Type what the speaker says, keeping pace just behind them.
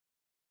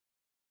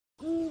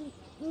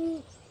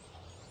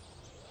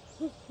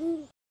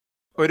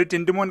ഒരു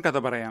ടിൻറ്റുമോൻ കഥ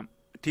പറയാം.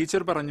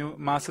 ടീച്ചർ പറഞ്ഞു,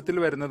 മാസത്തിൽ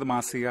വരുന്നത്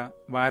മാസിക,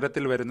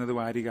 വാരത്തിൽ വരുന്നത്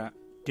വാരിക.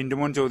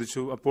 ടിൻറ്റുമോൻ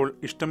ചോദിച്ചു, അപ്പോൾ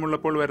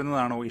ഇഷ്ടമുള്ളപ്പോൾ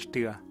വരുന്നതാണോ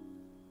ഇഷ്ടിക?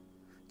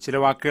 ചില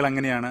വാക്കുകൾ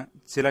അങ്ങനെയാണ്.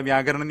 ചില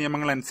വ്യാകരണ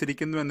നിയമങ്ങൾ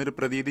അനുസരിക്കുന്നു എന്നൊരു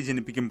പ്രതീതി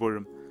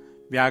ജനിപ്പിക്കുമ്പോഴും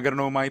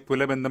വ്യാകരണവുമായി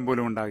പുലബന്ധം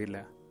പോലും ഉണ്ടാകില്ല.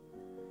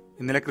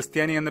 ഇന്നലെ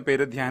ക്രിസ്ത്യാനി എന്ന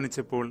പേര്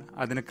ധ്യാനിച്ചപ്പോൾ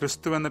അതിന്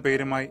ക്രിസ്തു എന്ന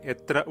പേരുമായി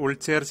എത്ര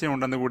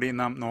ഉൾച്ചേർച്ചയുണ്ടെന്ന് കൂടി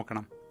നാം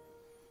നോക്കണം.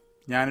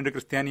 ഞാനൊരു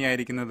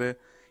ക്രിസ്ത്യാനിയായിരിക്കുന്നത്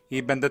ഈ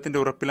ബന്ധത്തിന്റെ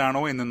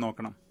ഉറപ്പിലാണോ എന്നും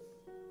നോക്കണം.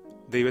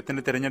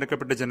 ദൈവത്തിന്റെ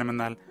തിരഞ്ഞെടുക്കപ്പെട്ട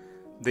ജനമെന്നാൽ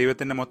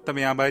ദൈവത്തിന്റെ മൊത്ത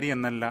വ്യാപാരി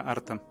എന്നല്ല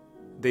അർത്ഥം,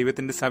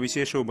 ദൈവത്തിന്റെ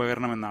സവിശേഷ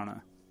ഉപകരണം എന്നാണ്.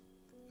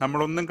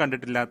 നമ്മളൊന്നും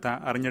കണ്ടിട്ടില്ലാത്ത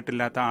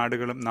അറിഞ്ഞിട്ടില്ലാത്ത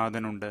ആടുകളും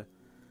നാഥനുണ്ട്.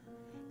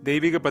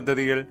 ദൈവിക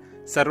പദ്ധതികൾ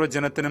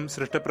സർവ്വജനത്തിനും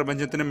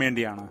സൃഷ്ടപ്രപഞ്ചത്തിനും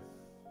വേണ്ടിയാണ്.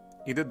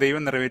 ഇത്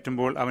ദൈവം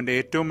നിറവേറ്റുമ്പോൾ അവന്റെ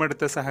ഏറ്റവും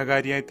അടുത്ത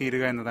സഹകാരിയായി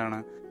തീരുക എന്നതാണ്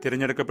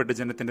തിരഞ്ഞെടുക്കപ്പെട്ട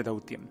ജനത്തിന്റെ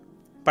ദൗത്യം.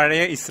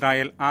 പഴയ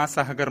ഇസ്രായേൽ ആ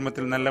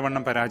സഹകർമ്മത്തിൽ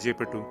നല്ലവണ്ണം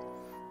പരാജയപ്പെട്ടു.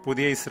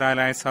 പുതിയ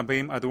ഇസ്രായേലായ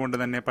സഭയും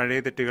അതുകൊണ്ട് തന്നെ പഴയ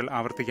തെറ്റുകൾ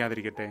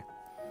ആവർത്തിക്കാതിരിക്കട്ടെ.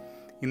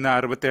 ഇന്ന്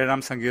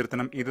 67-ാം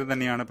സങ്കീർത്തനം ഇത്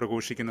തന്നെയാണ്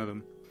പ്രഘോഷിക്കുന്നതും.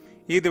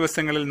 ഈ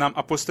ദിവസങ്ങളിൽ നാം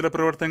അപ്പോസ്തല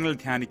പ്രവർത്തനങ്ങളിൽ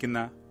ധ്യാനിക്കുന്ന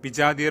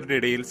വിജാതിയരുടെ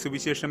ഇടയിൽ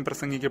സുവിശേഷം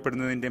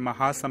പ്രസംഗിക്കപ്പെടുന്നതിന്റെ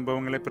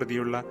മഹാസംഭവങ്ങളെ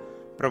പ്രതിയുള്ള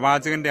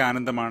പ്രവാചകന്റെ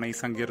ആനന്ദമാണ് ഈ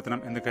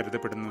സങ്കീർത്തനം എന്ന്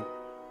കരുതപ്പെടുന്നു.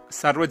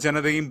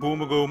 സർവ്വജനതയും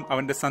ഭൂമുഖവും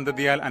അവന്റെ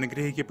സന്തതിയാൽ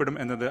അനുഗ്രഹിക്കപ്പെടും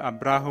എന്നത്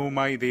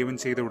അബ്രാഹവുമായി ദൈവം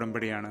ചെയ്ത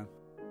ഉടമ്പടിയാണ്.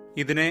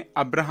 ഇതിനെ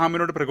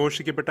അബ്രഹാമിനോട്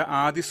പ്രഘോഷിക്കപ്പെട്ട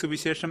ആദ്യ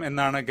സുവിശേഷം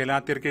എന്നാണ്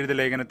ഗലാത്യർക്ക് എഴുതിയ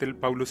ലേഖനത്തിൽ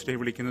പൗലോസ്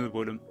വിളിക്കുന്നത്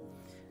പോലും.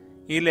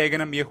 ഈ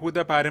ലേഖനം യഹൂദ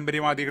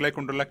പാരമ്പര്യവാദികളെ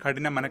കൊണ്ടുള്ള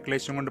കഠിന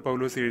മനക്ലേശം കൊണ്ട്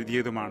പൗലോസ്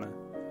എഴുതിയതുമാണ്.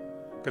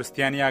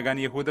 ക്രിസ്ത്യാനിയാകാൻ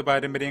യഹൂദ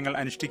പാരമ്പര്യങ്ങൾ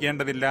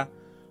അനുഷ്ഠിക്കേണ്ടതില്ല,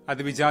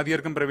 അത്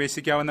വിജാതിയർക്കും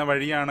പ്രവേശിക്കാവുന്ന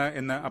വഴിയാണ്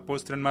എന്ന്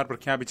അപ്പോസ്തലന്മാർ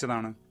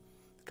പ്രഖ്യാപിച്ചതാണ്.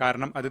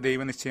 കാരണം അത്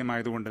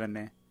ദൈവനിശ്ചയമായതുകൊണ്ട്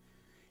തന്നെ.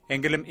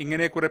 എങ്കിലും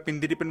ഇങ്ങനെ കുറെ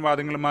പിന്തിരിപ്പൻ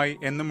വാദങ്ങളുമായി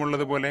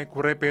എന്നുമുള്ളതുപോലെ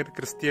കുറെ പേർ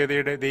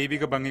ക്രിസ്തീയതയുടെ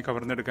ദൈവിക ഭംഗി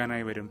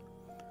കവർന്നെടുക്കാനായി വരും.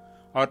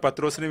 അവർ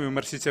പത്രോസിനെ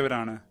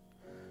വിമർശിച്ചവരാണ്.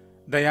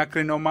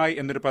 ദയാക്രിനോമായി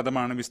എന്നൊരു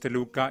പദമാണ് വിശുദ്ധ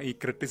ലൂക്ക ഈ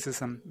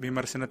ക്രിറ്റിസിസം,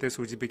 വിമർശനത്തെ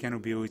സൂചിപ്പിക്കാൻ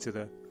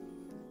ഉപയോഗിച്ചത്.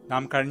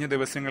 നാം കഴിഞ്ഞ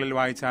ദിവസങ്ങളിൽ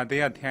വായിച്ച അതേ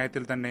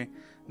അധ്യായത്തിൽ തന്നെ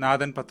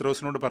നാഥൻ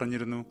പത്രോസിനോട്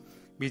പറഞ്ഞിരുന്നു,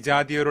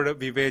 വിജാതിയരോട്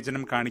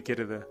വിവേചനം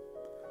കാണിക്കരുത്.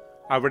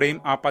 അവിടെയും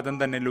ആ പദം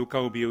തന്നെ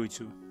ലൂക്ക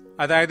ഉപയോഗിച്ചു.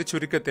 അതായത്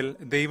ചുരുക്കത്തിൽ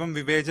ദൈവം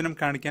വിവേചനം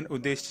കാണിക്കാൻ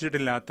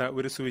ഉദ്ദേശിച്ചിട്ടില്ലാത്ത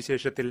ഒരു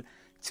സുവിശേഷത്തിൽ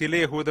ചില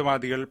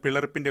യഹൂദവാദികൾ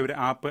പിളർപ്പിന്റെ ഒരു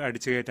ആപ്പ്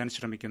അടിച്ചുകയറ്റാൻ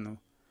ശ്രമിക്കുന്നു.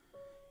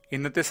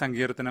 ഇന്നത്തെ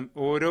സങ്കീർത്തനം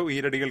ഓരോ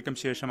ഈരടികൾക്കും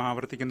ശേഷം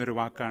ആവർത്തിക്കുന്ന ഒരു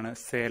വാക്കാണ്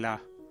സേലാ.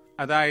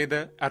 അതായത്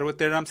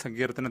 67-ാം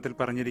സങ്കീർത്തനത്തിൽ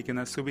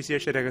പറഞ്ഞിരിക്കുന്ന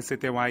സുവിശേഷ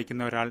രഹസ്യത്തെ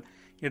വായിക്കുന്ന ഒരാൾ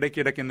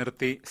ഇടയ്ക്കിടയ്ക്ക്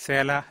നിർത്തി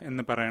സേലാഹ്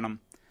എന്ന് പറയണം.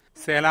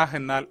 സേലാഹ്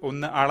എന്നാൽ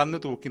ഒന്ന് അളന്നു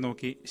തൂക്കി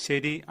നോക്കി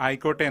ശരി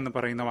ആയിക്കോട്ടെ എന്ന്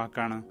പറയുന്ന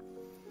വാക്കാണ്.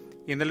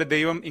 ഇന്നലെ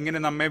ദൈവം ഇങ്ങനെ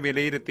നമ്മെ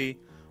വിലയിരുത്തി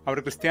അവർ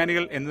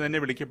ക്രിസ്ത്യാനികൾ എന്ന് തന്നെ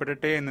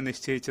വിളിക്കപ്പെടട്ടെ എന്ന്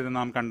നിശ്ചയിച്ചത്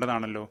നാം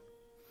കണ്ടതാണല്ലോ.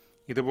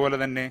 ഇതുപോലെ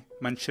തന്നെ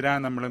മനുഷ്യരായ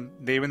നമ്മളും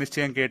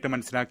ദൈവനിശ്ചയം കേട്ട്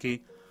മനസ്സിലാക്കി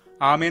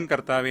ആമേൻ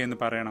കർത്താവേ എന്ന്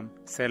പറയണം,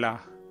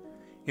 സെലാഹ്.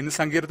 ഇന്ന്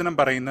സങ്കീർത്തനം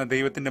പറയുന്ന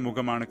ദൈവത്തിന്റെ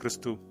മുഖമാണ്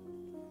ക്രിസ്തു.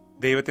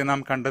 ദൈവത്തെ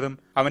നാം കണ്ടതും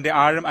അവന്റെ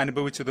ആഴം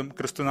അനുഭവിച്ചതും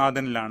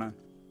ക്രിസ്തുനാഥനിലാണ്.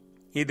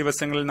 ഈ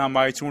ദിവസങ്ങളിൽ നാം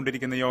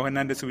വായിച്ചുകൊണ്ടിരിക്കുന്ന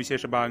യോഹന്നാന്റെ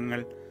സുവിശേഷ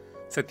ഭാഗങ്ങൾ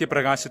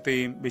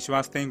സത്യപ്രകാശത്തെയും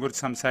വിശ്വാസത്തെയും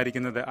കുറിച്ച്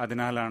സംസാരിക്കുന്നത്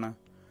അതിനാലാണ്.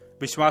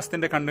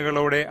 വിശ്വാസത്തിന്റെ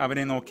കണ്ണുകളോടെ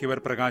അവനെ നോക്കിയവർ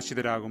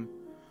പ്രകാശിതരാകും.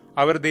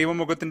 അവർ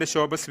ദൈവമുഖത്തിന്റെ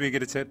ശോഭ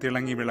സ്വീകരിച്ച്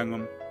തിളങ്ങി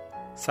വിളങ്ങും.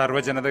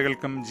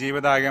 സർവ്വജനതകൾക്കും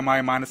ജീവദായകമായ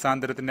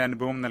മാനസാന്തരത്തിന്റെ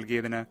അനുഭവം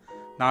നൽകിയതിന്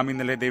നാം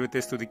ഇന്നലെ ദൈവത്തെ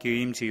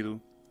സ്തുതിക്കുകയും ചെയ്തു.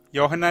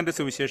 യോഹന്നാന്റെ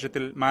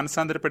സുവിശേഷത്തിൽ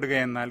മാനസാന്തരപ്പെടുക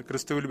എന്നാൽ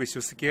ക്രിസ്തുവിൽ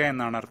വിശ്വസിക്കുക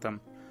എന്നാണ് അർത്ഥം.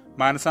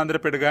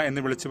 മാനസാന്തരപ്പെടുക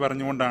എന്ന് വിളിച്ചു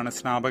പറഞ്ഞുകൊണ്ടാണ്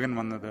സ്നാപകൻ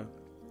വന്നത്.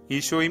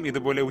 ഈശോയും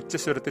ഇതുപോലെ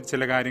ഉച്ചസ്വരത്തിൽ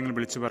ചില കാര്യങ്ങൾ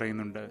വിളിച്ചു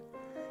പറയുന്നുണ്ട്,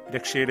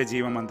 രക്ഷയുടെ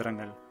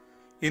ജീവമന്ത്രങ്ങൾ.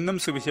 ഇന്നും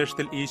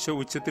സുവിശേഷത്തിൽ ഈശോ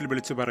ഉച്ചത്തിൽ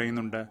വിളിച്ചു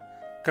പറയുന്നുണ്ട്.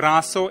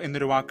 ക്രാസോ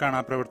എന്നൊരു വാക്കാണ്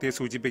ആ പ്രവൃത്തിയെ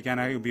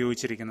സൂചിപ്പിക്കാനായി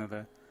ഉപയോഗിച്ചിരിക്കുന്നത്.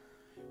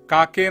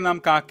 കാക്കയെ നാം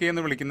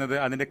കാക്കയെന്ന് വിളിക്കുന്നത്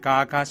അതിന്റെ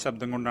കാക്ക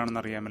ശബ്ദം കൊണ്ടാണെന്ന്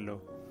അറിയാമല്ലോ.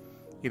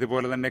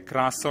 ഇതുപോലെ തന്നെ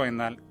ക്രാസോ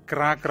എന്നാൽ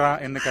ക്രാ ക്രാ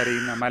എന്ന്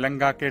കരയുന്ന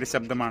മലങ്കാക്കയുടെ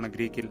ശബ്ദമാണ്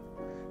ഗ്രീക്കിൽ.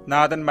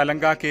 നാഥൻ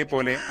മലങ്കാക്കയെ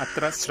പോലെ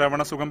അത്ര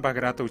ശ്രവണസുഖം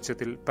പകരാത്ത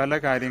ഉച്ചത്തിൽ പല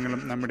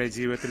കാര്യങ്ങളും നമ്മുടെ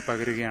ജീവിതത്തിൽ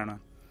പകരുകയാണ്.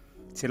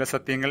 ചില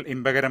സത്യങ്ങൾ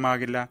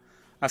ഇമ്പകരമാകില്ല,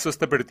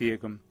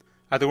 അസ്വസ്ഥപ്പെടുത്തിയേക്കും.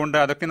 അതുകൊണ്ട്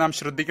അതൊക്കെ നാം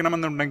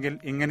ശ്രദ്ധിക്കണമെന്നുണ്ടെങ്കിൽ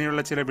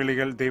ഇങ്ങനെയുള്ള ചില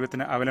വിളികൾ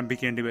ദൈവത്തിന്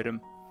അവലംബിക്കേണ്ടി വരും.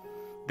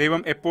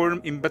 ദൈവം എപ്പോഴും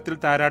ഇമ്പത്തിൽ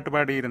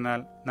താരാട്ടുപാടിയിരുന്നാൽ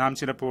നാം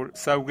ചിലപ്പോൾ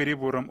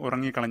സൗകര്യപൂർവ്വം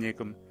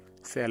ഉറങ്ങിക്കളഞ്ഞേക്കും.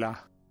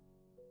 സെലാഹ്.